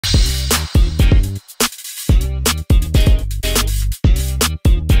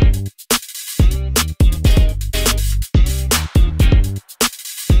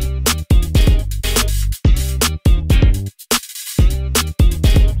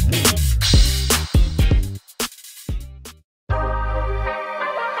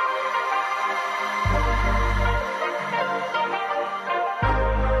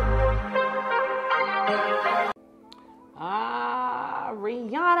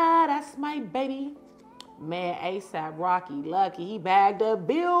that's my baby. Man, ASAP Rocky lucky. He bagged a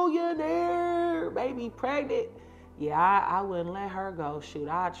billionaire. Baby pregnant. Yeah, I wouldn't let her go. Shoot,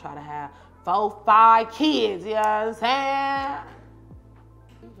 I'd try to have 4, 5 kids. You know what I'm saying?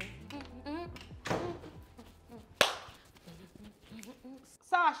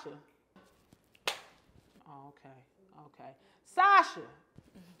 Sasha. Oh, okay. Sasha.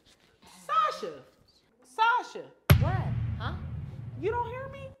 What? Huh? You don't hear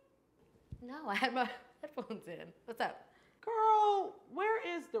me? No, I had my headphones in. What's up? Girl, where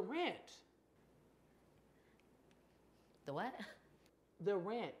is the rent? The what? The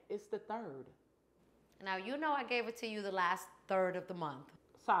rent. It's the 3rd. Now, you know I gave it to you the last 3rd of the month.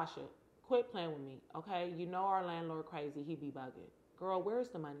 Sasha, quit playing with me, okay? You know our landlord crazy. He be bugging. Girl, where's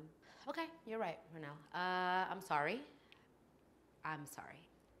the money? Okay, you're right, Renelle. I'm sorry.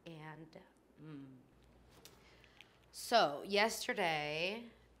 And, so, yesterday,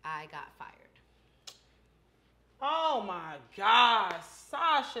 I got fired. Oh my gosh,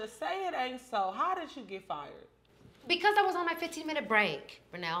 Sasha, say it ain't so. How did you get fired? Because I was on my 15-minute break,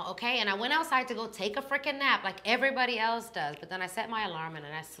 Renelle, okay? And I went outside to go take a freaking nap like everybody else does. But then I set my alarm and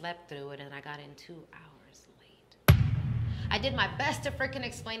I slept through it and I got in 2 hours late. I did my best to freaking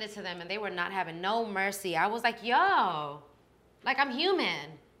explain it to them and they were not having no mercy. I was like, yo, like I'm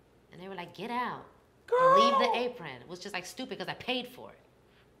human. And they were like, get out. Girl. Leave the apron. It was just like stupid because I paid for it.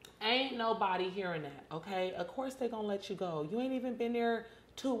 Ain't nobody hearing that, okay? Of course they gonna let you go. You ain't even been there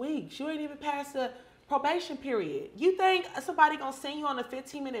 2 weeks. You ain't even passed the probation period. You think somebody gonna send you on a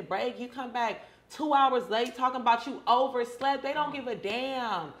 15-minute break? You come back 2 hours late talking about you overslept. They don't give a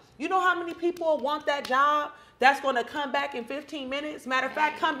damn. You know how many people want that job that's gonna come back in 15 minutes? Matter of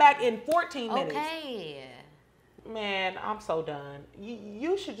fact, come back in 14 minutes. Okay. Man, I'm so done.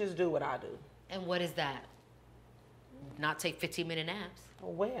 You should just do what I do. And what is that? Not take 15-minute naps.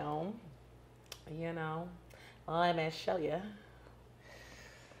 Well, you know, let me show you.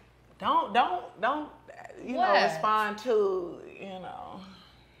 Don't, you know, respond to, you know.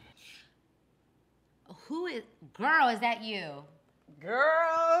 Who is, girl, is that you?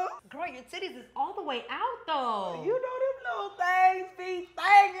 Girl, your titties is all the way out though. you know them little things be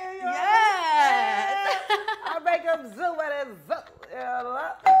thinking, you know. Yes. I make them zoo and zoo. You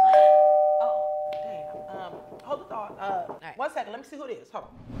know? Oh, damn. Hold the thought. right. 1 second, let me see who it is. Hold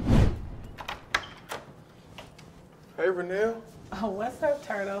on. Hey, Renelle. Oh, what's up,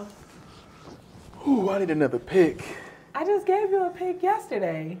 Turtle? Ooh, I need another pick. I just gave you a pic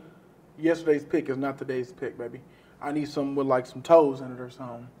yesterday. Yesterday's pick is not today's pick, baby. I need something with like some toes in it or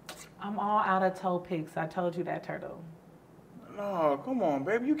something. I'm all out of toe pics. I told you that, Turtle. No, come on,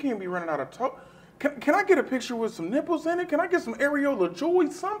 baby. You can't be running out of toe. Can I get a picture with some nipples in it? Can I get some areola joy,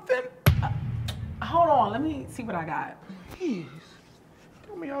 something? Hold on. Let me see what I got. Jeez.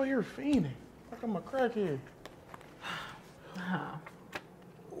 Got me out here fiending. Like I'm a crackhead.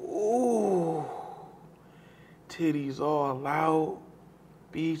 Ooh. Titties all out.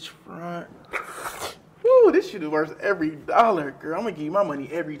 Beachfront. Woo, this shit is worth every dollar, girl. I'm gonna give you my money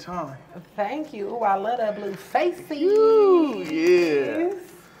every time. Thank you. I love that blue facey. Ooh, yeah.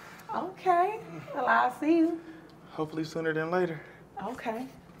 Okay. Well, I'll see you. Hopefully sooner than later. Okay.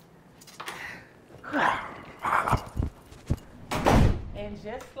 And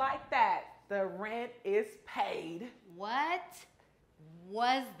just like that, the rent is paid. What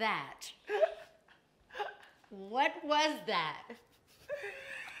was that? What was that?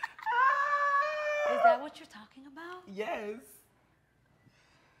 Is that what you're talking about? Yes.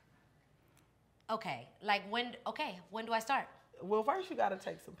 Okay, like when do I start? Well, first you gotta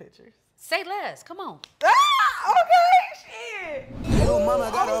take some pictures. Say less, come on. Ah, okay, shit. Yo,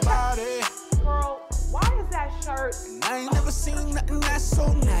 mama got a body. Girl, why is that shirt? I ain't never seen nothing that's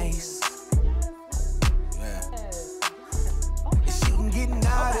so nice. Yeah. Okay. She can get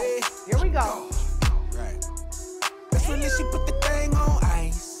naughty. Here we go. Right. That's when she put the thing on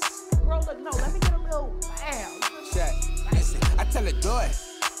ice. Girl, look, no, let me get a little bam. Check. Listen, I tell her, do it.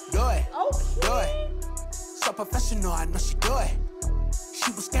 Do it. Okay. Do it. So professional, I know she do it.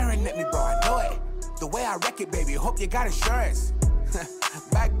 She was staring at me, bro, I know it. The way I wreck it, baby, hope you got insurance.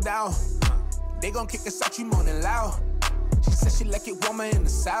 Back down. They gon' kick us out, you moaning loud. She said she like it warmer in the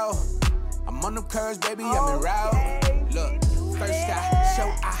south. I'm on them curves, baby, I'm in route. Look, first I show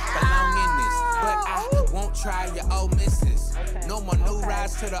I belong in this, but I won't try your old misses. No more new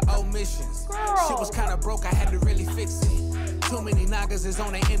rides to the old missions. Shit was kinda broke, I had to really fix it. Too many niggas is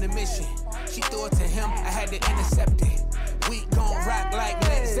on their intermission. She threw it to him, I had to intercept it. We gon' rock like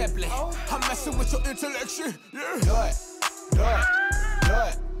Led Zeppelin. I'm messing with your intellection, yeah. Do it, do it, do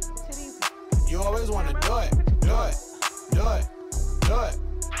it. You always wanna do it, do it, do it, do it.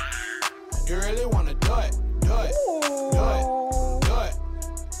 You really wanna do it, do it, do it, do it.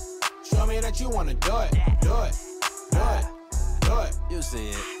 Show me that you wanna do it, do it, do it, do it. You see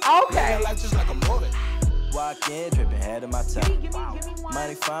it. Okay. Live life just like a movie. Walk in, dripping head of my toe. Give me one.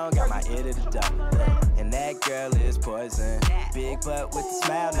 Money phone, got my ear to the door. And that girl is poison. Big butt with the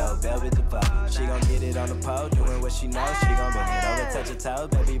smile, no velvet the bow. She gon' get it on the pole, doing what she knows. She gon' bend it over, touch her toes,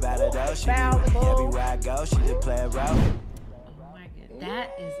 baby, by the door. She be with me everywhere I go, she just play a role. Oh my god,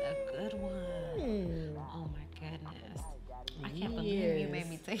 that is a good one. Oh my goodness. I can't believe you made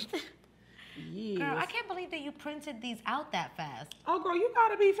me take that. Yes. Girl, I can't believe that you printed these out that fast. Oh, girl, you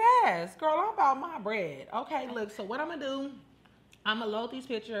gotta be fast. Girl, I'm about my bread. Okay, look, so what I'm gonna do, I'm gonna load these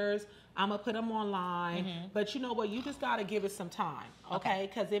pictures. I'm gonna put them online. But you know what? You just gotta give it some time, okay?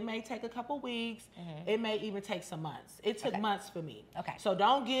 Because it may take a couple weeks. It may even take some months. It took months for me. Okay. So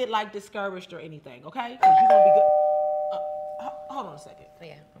don't get like discouraged or anything, okay? Because you're gonna be good. Hold on a second.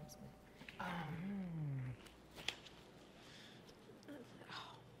 Yeah.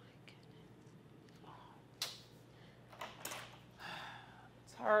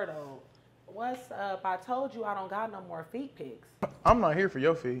 Turtle, what's up? I told you I don't got no more feet pics. I'm not here for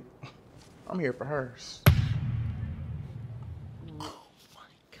your feet. I'm here for hers.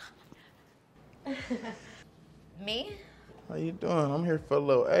 Me? How you doing? I'm here for a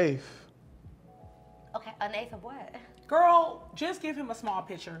little eighth. Okay, an eighth of what? Girl, just give him a small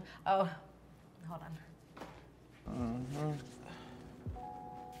picture. Oh, hold on.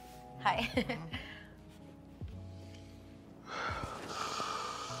 Hi.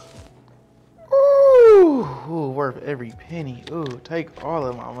 Ooh, worth every penny. Ooh, take all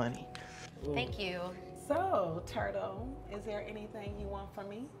of my money. Thank you. So, Turtle, is there anything you want from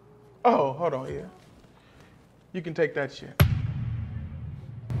me? Oh, hold on, yeah. You can take that shit.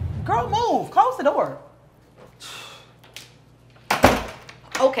 Girl, move. Close the door.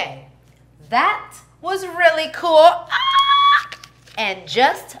 Okay, that was really cool. Ah! And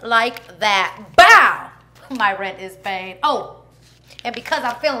just like that, bow, my rent is paid. Oh, and because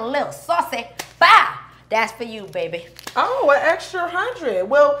I'm feeling a little saucy, bow, that's for you, baby. Oh, an extra 100.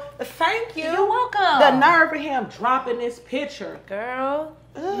 Well, thank you. You're welcome. The nerve of him dropping this picture. Girl.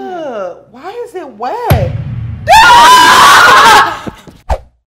 Ugh, why is it wet?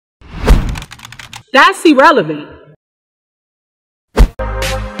 That's irrelevant.